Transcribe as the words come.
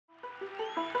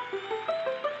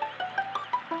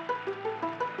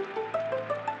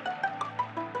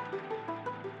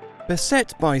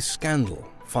Beset by scandal,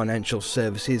 financial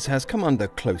services has come under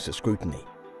closer scrutiny.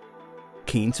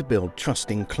 Keen to build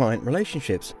trusting client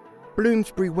relationships,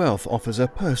 Bloomsbury Wealth offers a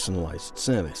personalised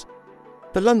service.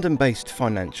 The London-based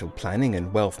financial planning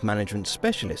and wealth management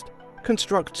specialist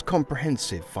constructs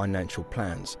comprehensive financial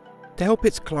plans to help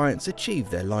its clients achieve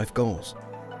their life goals.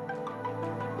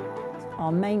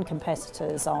 Our main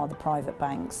competitors are the private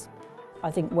banks.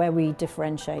 I think where we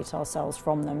differentiate ourselves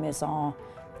from them is our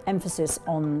emphasis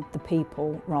on the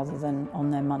people rather than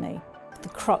on their money. The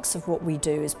crux of what we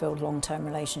do is build long-term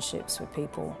relationships with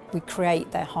people. We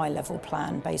create their high-level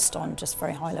plan based on just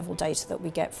very high-level data that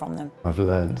we get from them. I've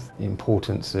learned the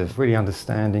importance of really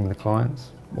understanding the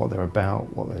clients, what they're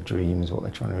about, what their dreams, what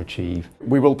they're trying to achieve.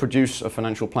 We will produce a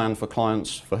financial plan for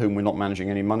clients for whom we're not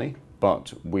managing any money,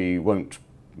 but we won't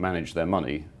manage their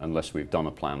money unless we've done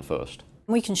a plan first.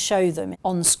 We can show them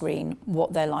on screen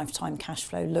what their lifetime cash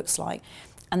flow looks like.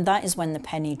 And that is when the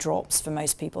penny drops for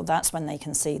most people. That's when they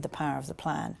can see the power of the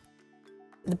plan.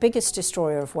 The biggest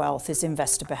destroyer of wealth is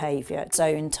investor behaviour. So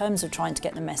in terms of trying to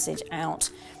get the message out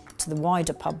to the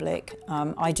wider public,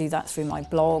 I do that through my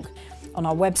blog. On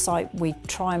our website, we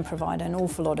try and provide an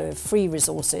awful lot of free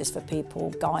resources for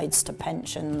people, guides to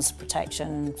pensions,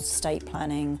 protection, estate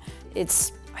planning.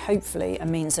 It's hopefully a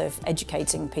means of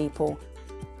educating people.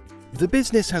 The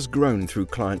business has grown through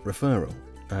client referral,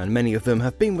 and many of them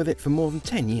have been with it for more than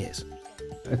 10 years.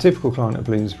 A typical client at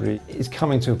Bloomsbury is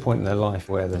coming to a point in their life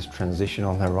where there's transition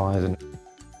on the horizon.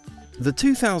 The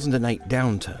 2008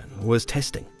 downturn was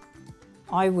testing.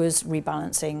 I was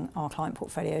rebalancing our client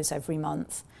portfolios every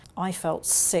month. I felt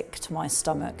sick to my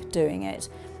stomach doing it.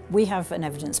 We have an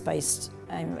evidence-based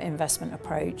investment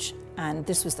approach, and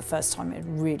this was the first time it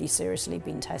had really seriously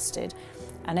been tested.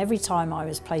 And every time I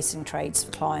was placing trades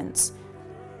for clients,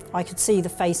 I could see the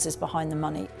faces behind the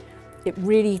money. It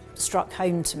really struck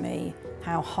home to me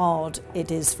how hard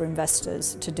it is for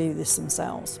investors to do this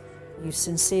themselves. You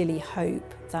sincerely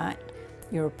hope that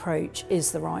your approach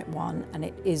is the right one and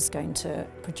it is going to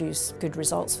produce good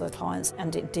results for the clients,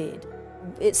 and it did.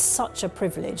 It's such a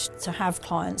privilege to have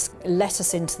clients let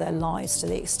us into their lives to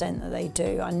the extent that they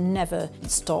do. I never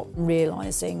stop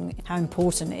realising how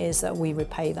important it is that we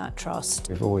repay that trust.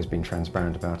 We've always been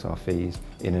transparent about our fees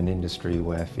in an industry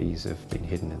where fees have been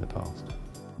hidden in the past.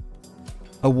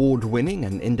 Award-winning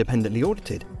and independently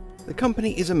audited, the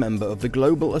company is a member of the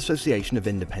Global Association of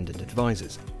Independent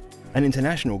Advisors, an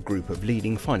international group of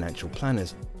leading financial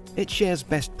planners. It shares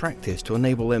best practice to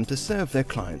enable them to serve their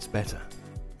clients better.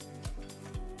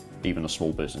 Even a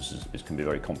small business can be a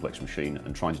very complex machine,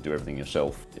 and trying to do everything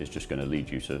yourself is just going to lead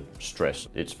you to stress.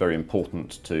 It's very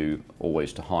important to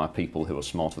always hire people who are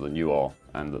smarter than you are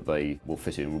and that they will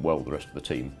fit in well with the rest of the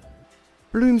team.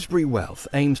 Bloomsbury Wealth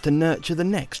aims to nurture the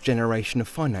next generation of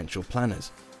financial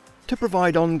planners to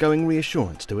provide ongoing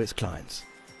reassurance to its clients.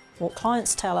 What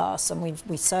clients tell us, and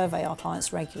we survey our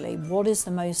clients regularly, what is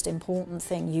the most important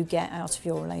thing you get out of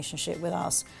your relationship with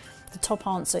us? The top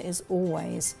answer is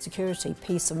always security,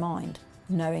 peace of mind,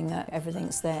 knowing that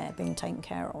everything's there, being taken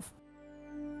care of.